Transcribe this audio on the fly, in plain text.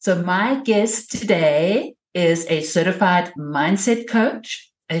So my guest today is a certified mindset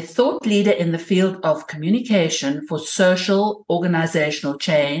coach, a thought leader in the field of communication for social organizational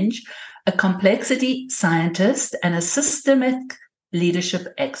change, a complexity scientist, and a systemic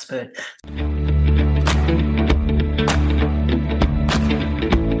leadership expert.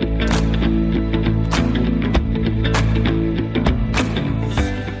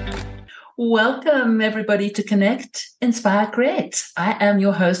 Welcome, everybody, to Connect, Inspire, Create. I am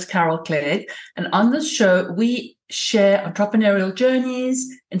your host, Carol Clegg, and on this show, we share entrepreneurial journeys,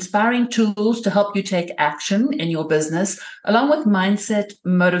 inspiring tools to help you take action in your business, along with mindset,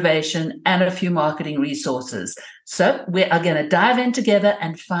 motivation, and a few marketing resources. So we are going to dive in together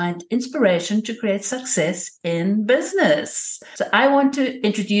and find inspiration to create success in business. So I want to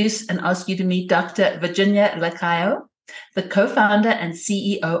introduce and ask you to meet Dr. Virginia Lacayo, the co-founder and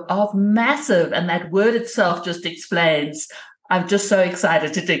CEO of Massive. And that word itself just explains. I'm just so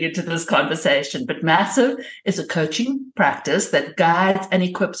excited to dig into this conversation. But Massive is a coaching practice that guides and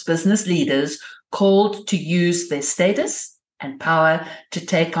equips business leaders called to use their status and power to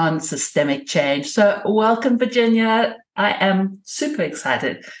take on systemic change. So welcome, Virginia. I am super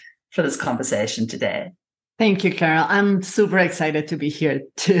excited for this conversation today. Thank you, Carol. I'm super excited to be here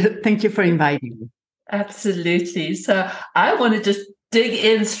too. Thank you for inviting me. Absolutely. So I want to just dig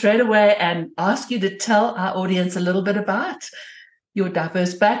in straight away and ask you to tell our audience a little bit about your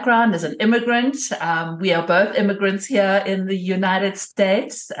diverse background as an immigrant. We are both immigrants here in the United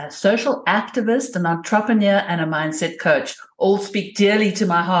States, a social activist, an entrepreneur, and a mindset coach. All speak dearly to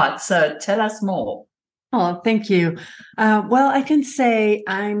my heart. So tell us more. Oh, thank you. Well, I can say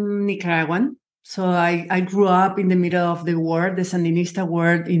I'm Nicaraguan. So I grew up in the middle of the war, the Sandinista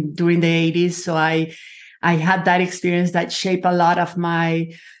war during the 80s. So I had that experience that shaped a lot of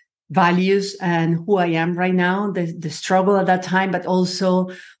my values and who I am right now, the struggle at that time, but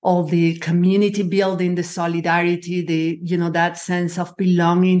also all the community building, the solidarity, that sense of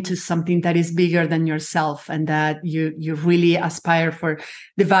belonging to something that is bigger than yourself, and that you really aspire for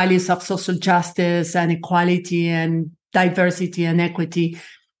the values of social justice and equality and diversity and equity.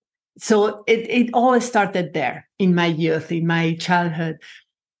 So it all started there in my youth, in my childhood.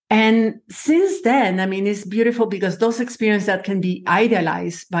 And since then, I mean, it's beautiful because those experiences that can be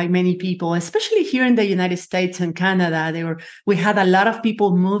idealized by many people, especially here in the United States and Canada, we had a lot of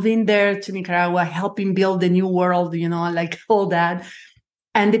people moving there to Nicaragua, helping build the new world, like all that.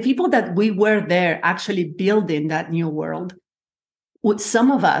 And the people that we were there actually building that new world, with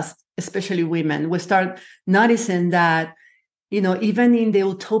some of us, especially women, we start noticing that even in the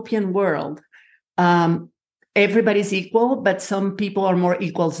utopian world, everybody's equal, but some people are more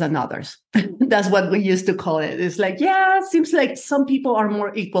equals than others. That's what we used to call it. It's like, it seems like some people are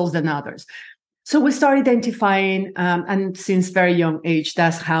more equals than others. So we start identifying, and since very young age,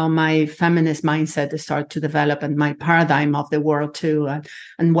 that's how my feminist mindset started to develop, and my paradigm of the world too,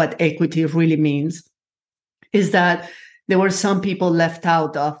 and what equity really means, is that there were some people left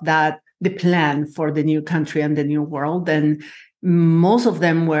out of that, the plan for the new country and the new world. And most of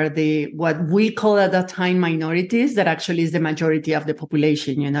them were what we call at that time minorities, that actually is the majority of the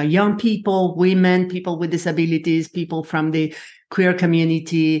population, young people, women, people with disabilities, people from the queer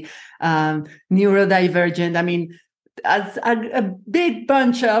community, neurodivergent. I mean, a big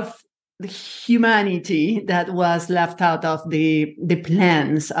bunch of humanity that was left out of the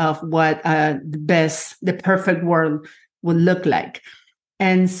plans of what the perfect world would look like.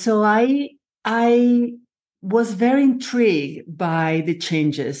 And so I was very intrigued by the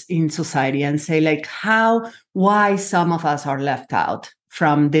changes in society and say, like, why some of us are left out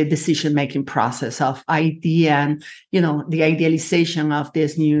from the decision-making process of idea and, the idealization of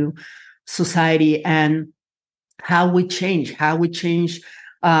this new society, and how we change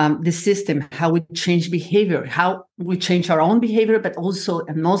the system, how we change behavior, how we change our own behavior, but also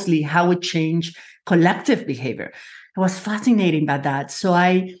and mostly how we change collective behavior. I was fascinated by that. So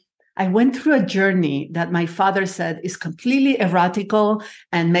I went through a journey that my father said is completely erratical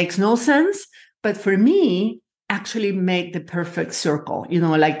and makes no sense, but for me, actually make the perfect circle.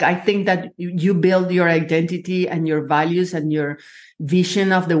 I think that you build your identity and your values and your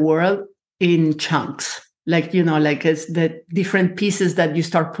vision of the world in chunks, like it's the different pieces that you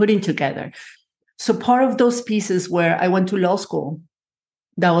start putting together. So part of those pieces where I went to law school,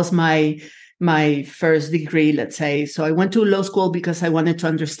 that was my first degree, let's say. So I went to law school because I wanted to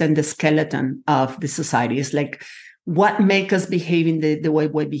understand the skeleton of the society. It's like, what make us behave in the way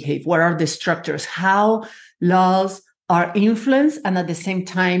we behave? What are the structures? How laws are influenced and at the same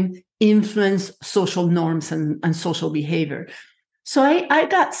time influence social norms and social behavior. So I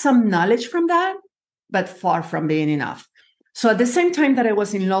got some knowledge from that, but far from being enough. So at the same time that I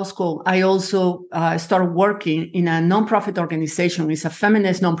was in law school, I also started working in a nonprofit organization. It's a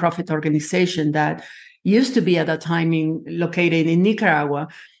feminist nonprofit organization that used to be at that time located in Nicaragua,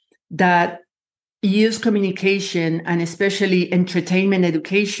 that use communication and especially entertainment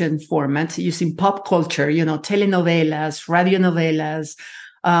education formats using pop culture, telenovelas, radionovelas,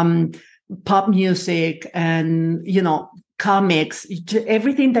 pop music, and, comics,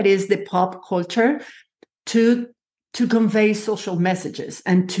 everything that is the pop culture to convey social messages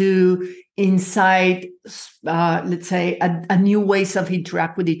and to incite, let's say, a new ways of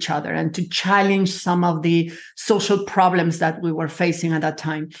interact with each other and to challenge some of the social problems that we were facing at that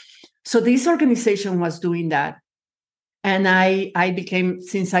time. So this organization was doing that. And I became,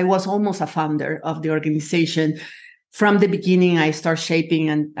 since I was almost a founder of the organization, from the beginning, I started shaping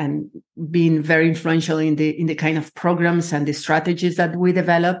and being very influential in the kind of programs and the strategies that we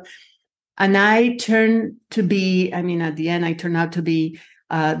develop. And I turned to be, at the end, I turned out to be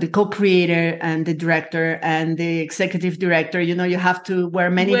the co-creator and the director and the executive director. You have to wear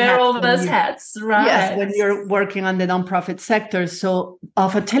many hats. Wear all those hats, right? Yes, when you're working on the nonprofit sector. So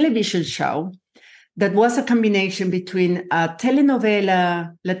of a television show that was a combination between a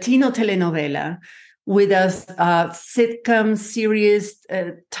telenovela, Latino telenovela, with a sitcom series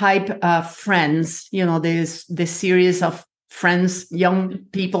type Friends, the series of Friends, young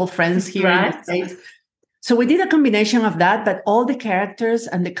people, Friends here in the States. So we did a combination of that, but all the characters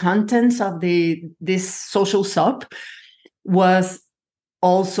and the contents of this social soap was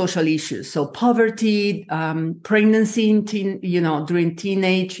all social issues. So poverty, pregnancy, during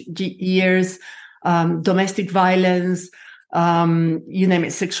teenage years, domestic violence, you name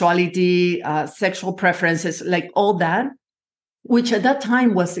it, sexuality, sexual preferences, like all that, which at that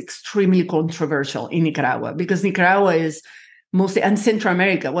time was extremely controversial in Nicaragua, because Nicaragua is mostly, and Central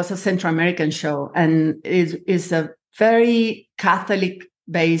America was a Central American show, and is a very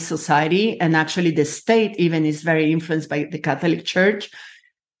Catholic-based society, and actually the state even is very influenced by the Catholic Church.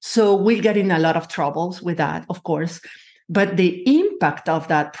 So we get in a lot of troubles with that, of course. But the impact of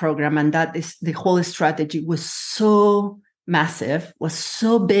that program and that is the whole strategy was so massive, was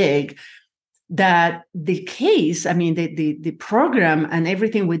so big, that the case, the program and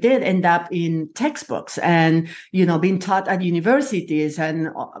everything we did end up in textbooks and, being taught at universities and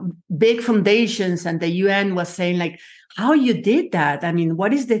big foundations. And the UN was saying, like, how you did that?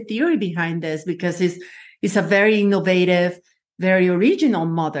 What is the theory behind this? Because it's a very innovative, very original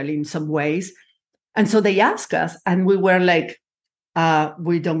model in some ways. And so they asked us, and we were like,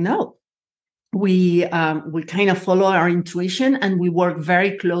 we don't know. We kind of follow our intuition, and we work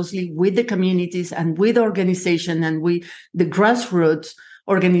very closely with the communities and with organizations and the grassroots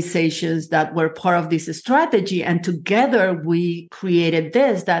organizations that were part of this strategy. And together we created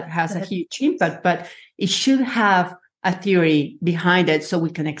this that has a huge impact, but it should have a theory behind it so we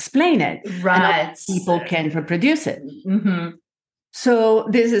can explain it. Right. And people can reproduce it. Mm-hmm. So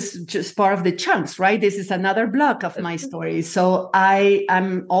this is just part of the chunks, right? This is another block of my story. So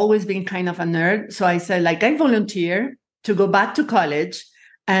I'm always been kind of a nerd. So I said, like, I volunteer to go back to college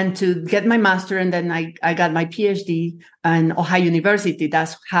and to get my master. And then I got my PhD in Ohio University.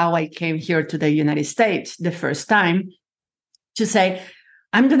 That's how I came here to the United States the first time, to say,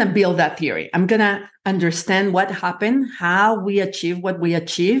 I'm going to build that theory. I'm going to understand what happened, how we achieve what we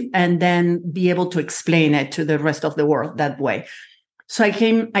achieve, and then be able to explain it to the rest of the world that way. So I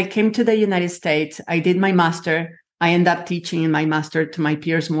came to the United States. I did my master. I ended up teaching in my master to my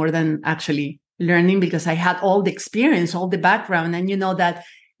peers more than actually learning, because I had all the experience, all the background. And you know that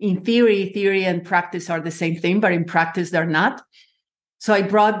in theory and practice are the same thing, but in practice they're not. So I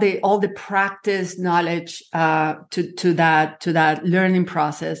brought all the practice knowledge to that learning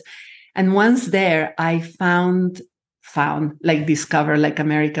process. And once there, I found, like discover, like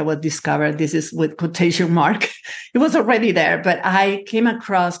America was discovered. This is with quotation mark. It was already there, but I came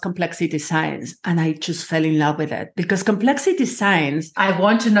across complexity science and I just fell in love with it, because complexity science. I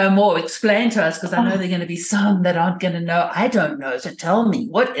want to know more. Explain to us, because I know there are going to be some that aren't going to know. I don't know. So tell me,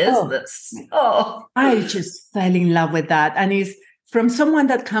 what is this? I just fell in love with that. And it's from someone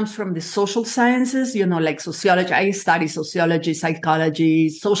that comes from the social sciences, like sociology. I study sociology, psychology,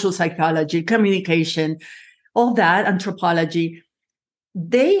 social psychology, communication, all that, anthropology.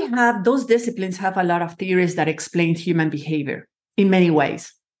 Those disciplines have a lot of theories that explain human behavior in many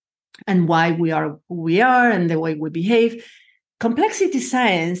ways, and why we are who we are and the way we behave. Complexity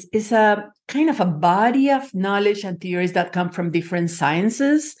science is a kind of a body of knowledge and theories that come from different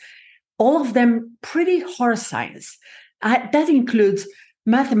sciences, all of them pretty hard science. That includes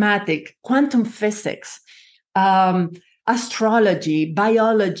mathematics, quantum physics, astrology,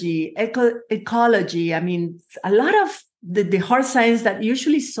 biology, ecology. A lot of the hard science that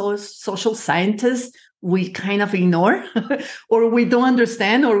usually social scientists we kind of ignore or we don't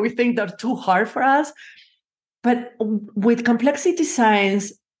understand or we think they're too hard for us. But with complexity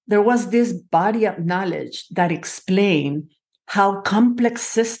science, there was this body of knowledge that explained how complex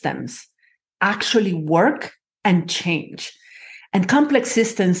systems actually work and change. And complex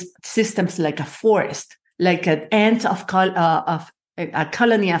systems like a forest, like an ant of a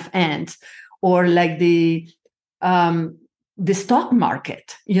colony of ants, or like the stock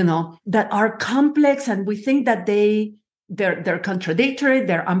market, that are complex, and we think that they're contradictory,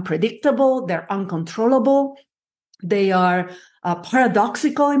 they're unpredictable, they're uncontrollable, they are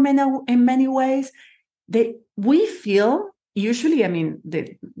paradoxical in many ways. We feel usually,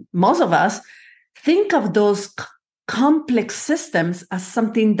 most of us think of those complex systems as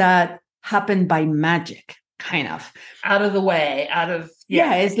something that happened by magic, kind of out of the way,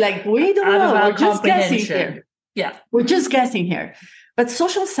 it's like we don't know, we're just guessing here. Yeah, we're just guessing here. But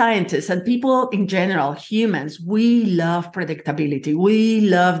social scientists and people in general, humans, we love predictability. We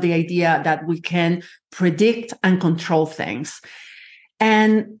love the idea that we can predict and control things.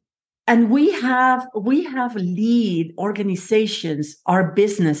 And we have lead organizations, our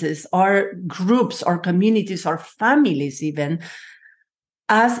businesses, our groups, our communities, our families, even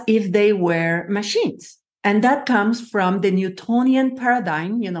as if they were machines. And that comes from the Newtonian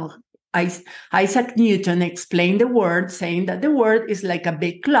paradigm. Isaac Newton explained the world, saying that the world is like a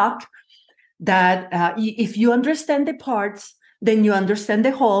big clock, that if you understand the parts, then you understand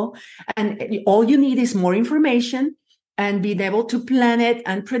the whole. And all you need is more information and being able to plan it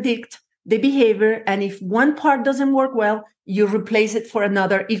and predict the behavior. And if one part doesn't work well, you replace it for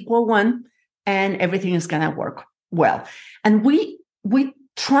another equal one, and everything is going to work well. And we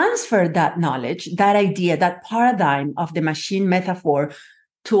transfer that knowledge, that idea, that paradigm of the machine metaphor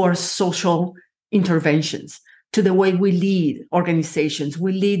to our social interventions, to the way we lead organizations,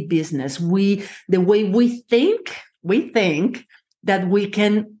 we lead business, the way we think that we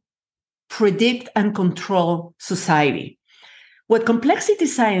can predict and control society. What complexity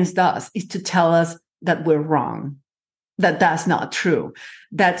science does is to tell us that we're wrong, that that's not true,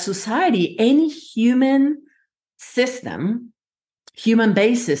 that society, any human system,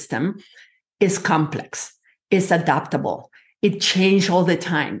 human-based system, is complex, is adaptable, it changes all the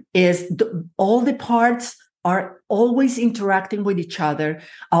time, all the parts are always interacting with each other,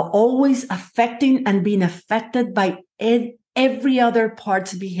 are always affecting and being affected by every other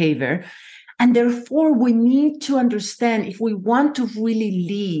part's behavior. And therefore, we need to understand, if we want to really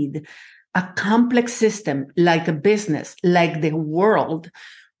lead a complex system like a business, like the world,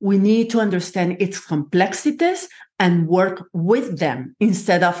 we need to understand its complexities and work with them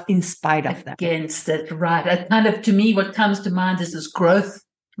instead of in spite of them. Against it, right. And kind of, to me, what comes to mind is this growth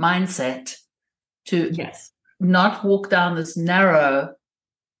mindset to not walk down this narrow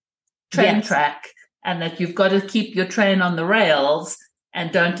train track, and that you've got to keep your train on the rails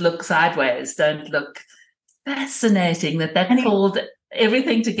and don't look sideways, don't look. Fascinating that pulled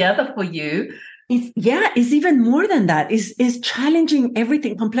everything together for you. It's even more than that. It's challenging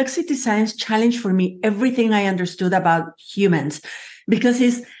everything. Complexity science challenged for me everything I understood about humans, because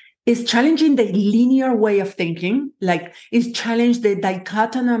it's challenging the linear way of thinking. Like, it's challenged the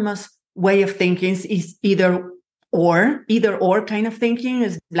dichotomous way of thinking. Is either or kind of thinking,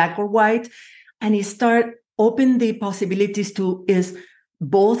 is black or white, and it start open the possibilities to is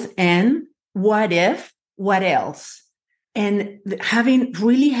both and, what if, what else. And having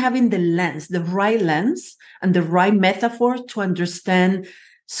the lens, the right lens and the right metaphor to understand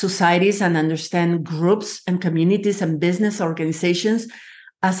societies and understand groups and communities and business organizations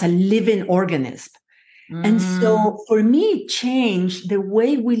as a living organism. And so for me, it changed the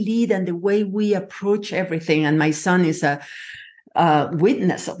way we lead and the way we approach everything. And my son is a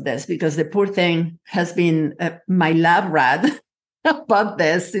witness of this, because the poor thing has been my lab rat about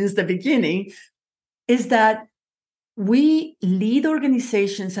this since the beginning, is that we lead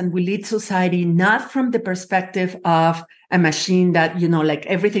organizations and we lead society not from the perspective of a machine that, like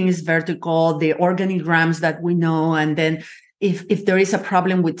everything is vertical, the organigrams that we know. And then if there is a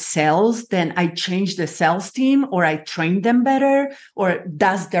problem with sales, then I change the sales team or I train them better, or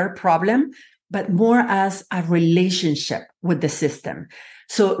that's their problem, but more as a relationship with the system.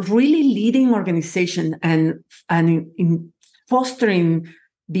 So really leading organization and in fostering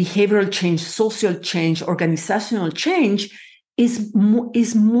behavioral change, social change, organizational change is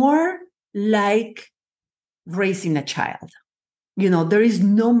more like raising a child. There is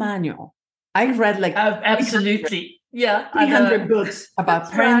no manual. I read absolutely 300 books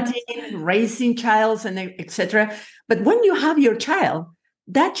about parenting, raising childs, and etc. But when you have your child,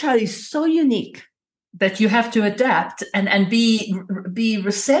 that child is so unique that you have to adapt and be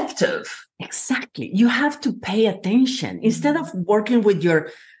receptive. Exactly. You have to pay attention instead of working with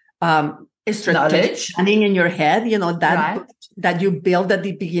your strategic Knowledge, planning in your head, right? that you build at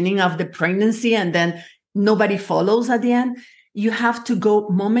the beginning of the pregnancy and then nobody follows at the end. You have to go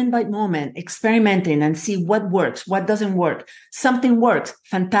moment by moment, experimenting and see what works, what doesn't work. Something works,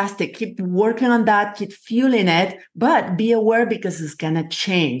 fantastic. Keep working on that, keep fueling it, but be aware because it's going to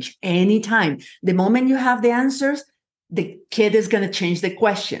change anytime. The moment you have the answers, the kid is going to change the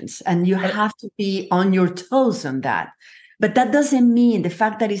questions and you have to be on your toes on that. But that doesn't mean the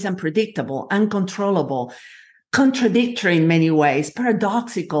fact that it's unpredictable, uncontrollable, contradictory in many ways,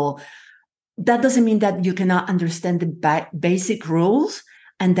 paradoxical. That doesn't mean that you cannot understand the basic rules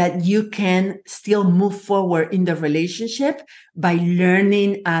and that you can still move forward in the relationship by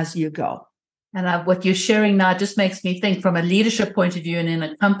learning as you go. And what you're sharing now just makes me think from a leadership point of view and in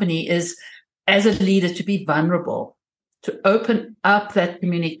a company is, as a leader, to be vulnerable, to open up that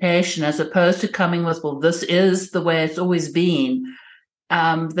communication as opposed to coming with, well, this is the way it's always been.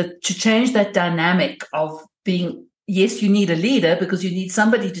 To change that dynamic of being, yes, you need a leader because you need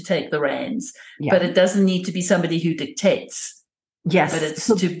somebody to take the reins, but it doesn't need to be somebody who dictates. Yes, but it's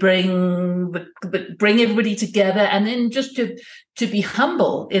to bring everybody together, and then just to be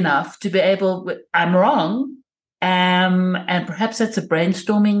humble enough to be able. I'm wrong, and perhaps that's a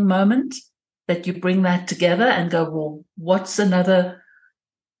brainstorming moment that you bring that together and go, well, what's another?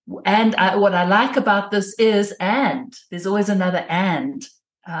 And what I like about this is, and there's always another and.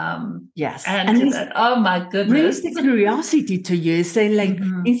 Yes. And oh my goodness. Brings the curiosity to you. Saying like,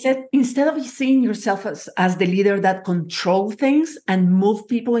 instead of seeing yourself as the leader that control things and move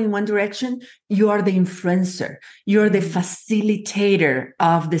people in one direction, you are the influencer. You're the facilitator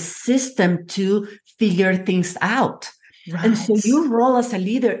of the system to figure things out. Right. And so your role as a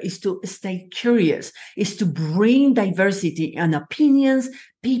leader is to stay curious, is to bring diversity and opinions,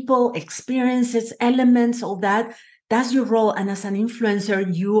 people, experiences, elements, all that. That's your role. And as an influencer,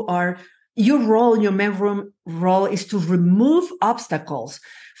 your main role is to remove obstacles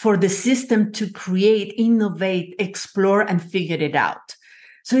for the system to create, innovate, explore, and figure it out.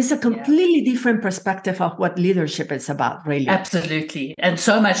 So it's a completely different perspective of what leadership is about, really. Absolutely. And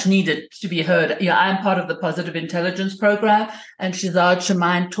so much needed to be heard. I'm part of the Positive Intelligence Program, and Shazad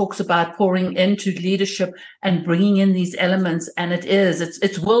Shamain talks about pouring into leadership and bringing in these elements. And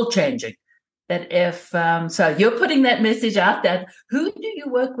it's world changing. That if, so you're putting that message out there, who do you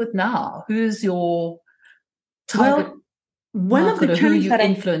work with now? Who's your target market, or who are you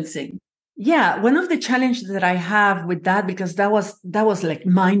influencing? One of the challenges that I have with that, because that was like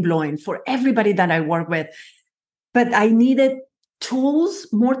mind blowing for everybody that I work with, but I needed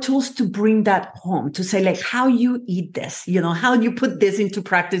more tools to bring that home, to say like how you eat this, how you put this into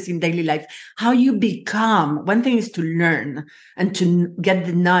practice in daily life, how you become. One thing is to learn and to get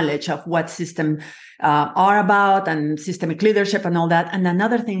the knowledge of what system are about and systemic leadership and all that. And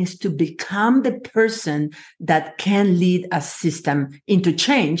another thing is to become the person that can lead a system into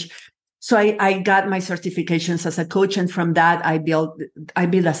change. So I got my certifications as a coach, and from that I built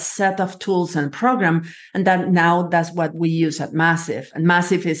a set of tools and program, and that's what we use at Massive. And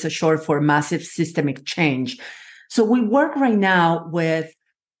Massive is a short for Massive Systemic Change. So we work right now with,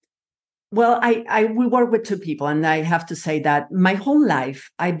 we work with two people, and I have to say that my whole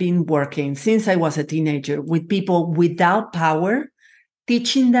life I've been working since I was a teenager with people without power,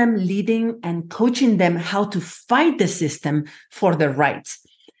 teaching them, leading, and coaching them how to fight the system for their rights.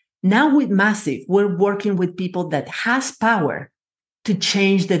 Now with Massive, we're working with people that has power to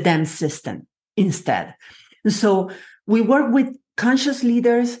change the damn system instead. And so we work with conscious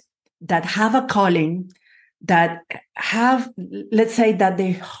leaders that have a calling, that have, let's say, that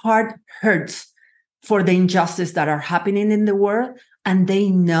their heart hurts for the injustice that are happening in the world, and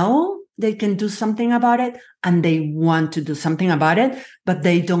they know they can do something about it, and they want to do something about it, but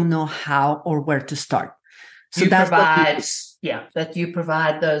they don't know how or where to start. So that you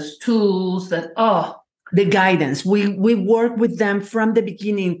provide those tools the guidance. We work with them from the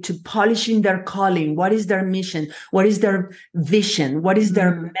beginning to polishing their calling. What is their mission? What is their vision? What is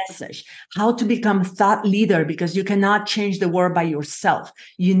their message? How to become thought leader, because you cannot change the world by yourself.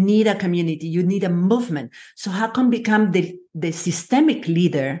 You need a community. You need a movement. So how can become the systemic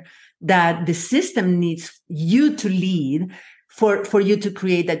leader that the system needs you to lead for you to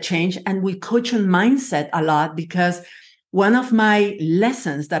create that change? And we coach on mindset a lot, because one of my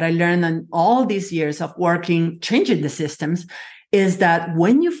lessons that I learned in all these years of working, changing the systems, is that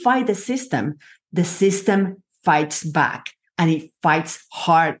when you fight the system fights back, and it fights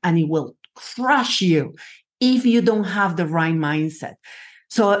hard, and it will crush you if you don't have the right mindset.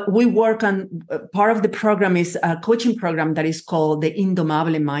 So we work on part of the program is a coaching program that is called the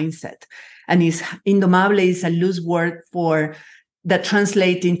Indomable mindset. And Indomable is a loose word that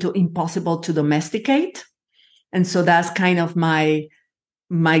translates into impossible to domesticate. And so that's kind of my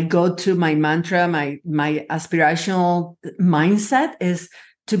go-to, my mantra, my aspirational mindset is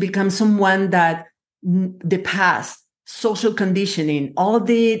to become someone that the past, social conditioning, all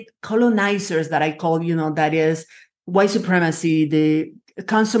the colonizers that I call, that is white supremacy, the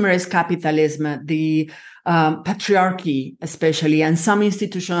consumerist capitalism, the patriarchy, especially, and some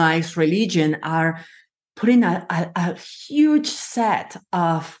institutionalized religion are putting a huge set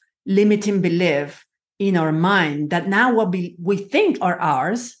of limiting belief in our mind that now what we think are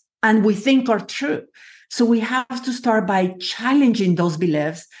ours and we think are true. So we have to start by challenging those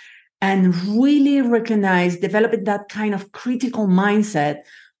beliefs and really developing that kind of critical mindset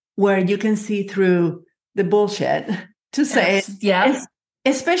where you can see through the bullshit to say,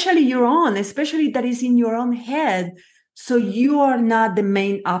 especially your own, especially that is in your own head. So you are not the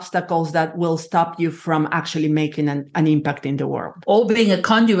main obstacles that will stop you from actually making an impact in the world. Or being a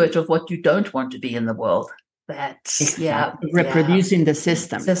conduit of what you don't want to be in the world. Reproducing the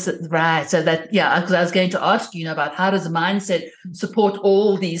system. Right. So because I was going to ask you about how does the mindset support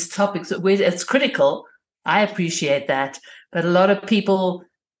all these topics? It's critical. I appreciate that. But a lot of people,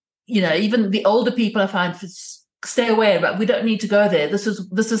 even the older people I find stay away, but we don't need to go there. This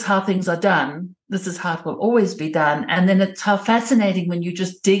is how things are done. This is how it will always be done. And then it's how fascinating when you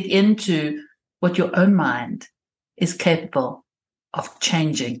just dig into what your own mind is capable of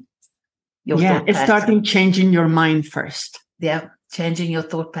changing. It's starting changing your mind first. Yeah, changing your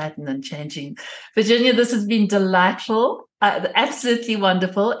thought pattern and changing. Virginia, this has been delightful, absolutely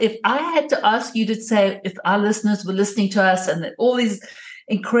wonderful. If I had to ask you to say, if our listeners were listening to us and that all these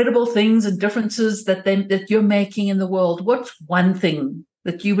incredible things and differences that you're making in the world, what's one thing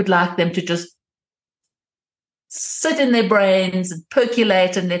that you would like them to just sit in their brains and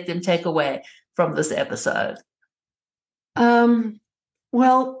percolate and let them take away from this episode?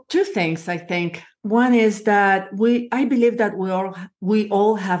 Well, two things, I think. One is that I believe that we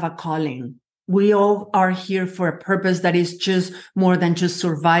all have a calling. We all are here for a purpose that is just more than just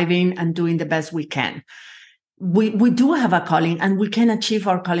surviving and doing the best we can. We do have a calling and we can achieve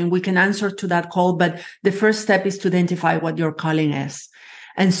our calling. We can answer to that call, but the first step is to identify what your calling is.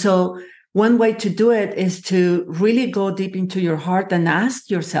 And so one way to do it is to really go deep into your heart and ask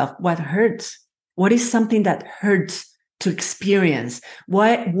yourself, what hurts? What is something that hurts to experience?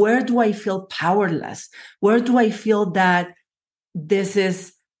 Where do I feel powerless? Where do I feel that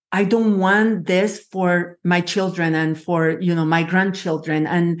I don't want this for my children and for, my grandchildren,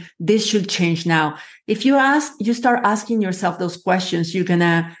 and this should change now. If you start asking yourself those questions, you're going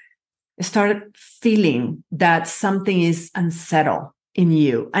to start feeling that something is unsettled in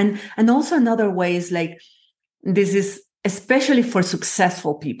you. And also another way is this is especially for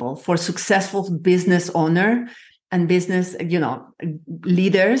successful people, for successful business owner and business,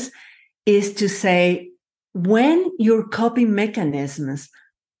 leaders, is to say, when your coping mechanisms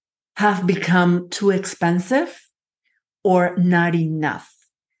have become too expensive or not enough.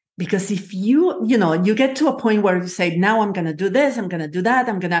 Because if you get to a point where you say, now I'm going to do this, I'm going to do that,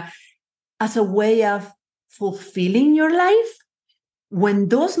 as a way of fulfilling your life, when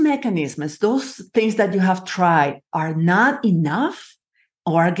those mechanisms, those things that you have tried are not enough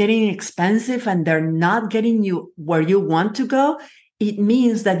or are getting expensive and they're not getting you where you want to go, it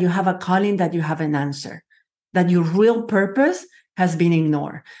means that you have a calling that you haven't answered, that your real purpose has been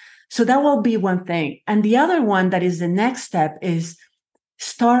ignored. So that will be one thing. And the other one that is the next step is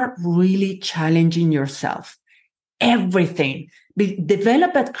start really challenging yourself. Everything.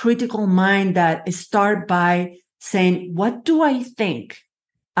 Develop a critical mind that start by saying, what do I think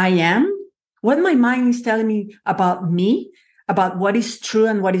I am? What my mind is telling me, about what is true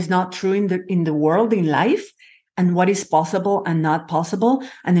and what is not true in the world, in life, and what is possible and not possible,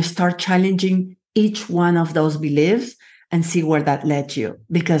 and start challenging each one of those beliefs and see where that led you,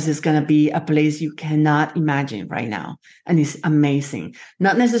 because it's going to be a place you cannot imagine right now. And it's amazing.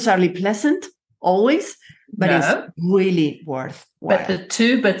 Not necessarily pleasant always, but it's really worthwhile. But the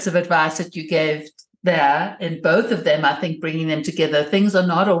two bits of advice that you gave there, in both of them, I think bringing them together, things are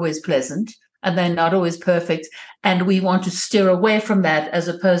not always pleasant and they're not always perfect. And we want to steer away from that as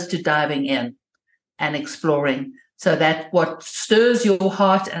opposed to diving in and exploring. So that what stirs your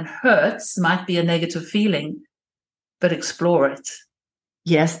heart and hurts might be a negative feeling, but explore it.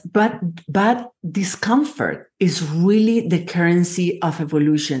 Yes, but discomfort is really the currency of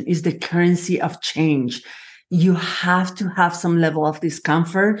evolution, is the currency of change. You have to have some level of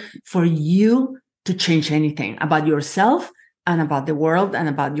discomfort for you to change anything about yourself and about the world and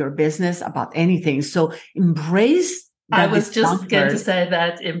about your business, about anything. So embrace I that was just going to discomfort. say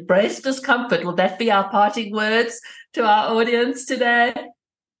that, embrace discomfort. Will that be our parting words to our audience today?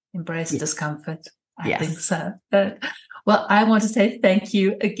 Embrace discomfort. I think Yes. so. Well, I want to say thank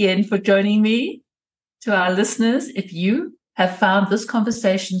you again for joining me. To our listeners, if you have found this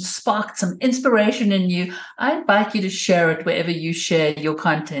conversation sparked some inspiration in you, I invite you to share it wherever you share your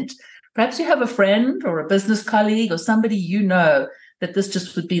content. Perhaps you have a friend or a business colleague or somebody you know that this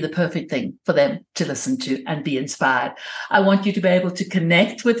just would be the perfect thing for them to listen to and be inspired. I want you to be able to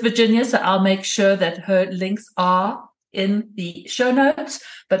connect with Virginia, so I'll make sure that her links are in the show notes,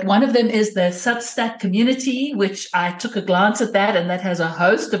 but one of them is the Substack community, which I took a glance at that, and that has a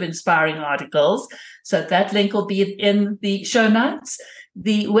host of inspiring articles. So that link will be in the show notes.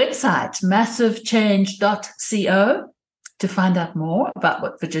 The website, massivechange.co, to find out more about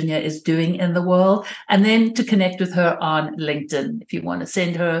what Virginia is doing in the world, and then to connect with her on LinkedIn. If you want to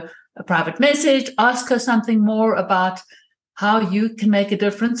send her a private message, ask her something more about how you can make a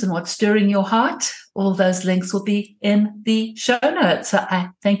difference and what's stirring your heart, all those links will be in the show notes. So I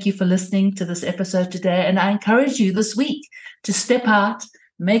thank you for listening to this episode today. And I encourage you this week to step out,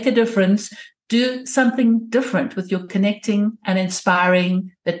 make a difference, do something different with your connecting and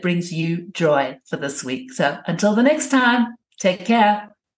inspiring that brings you joy for this week. So until the next time, take care.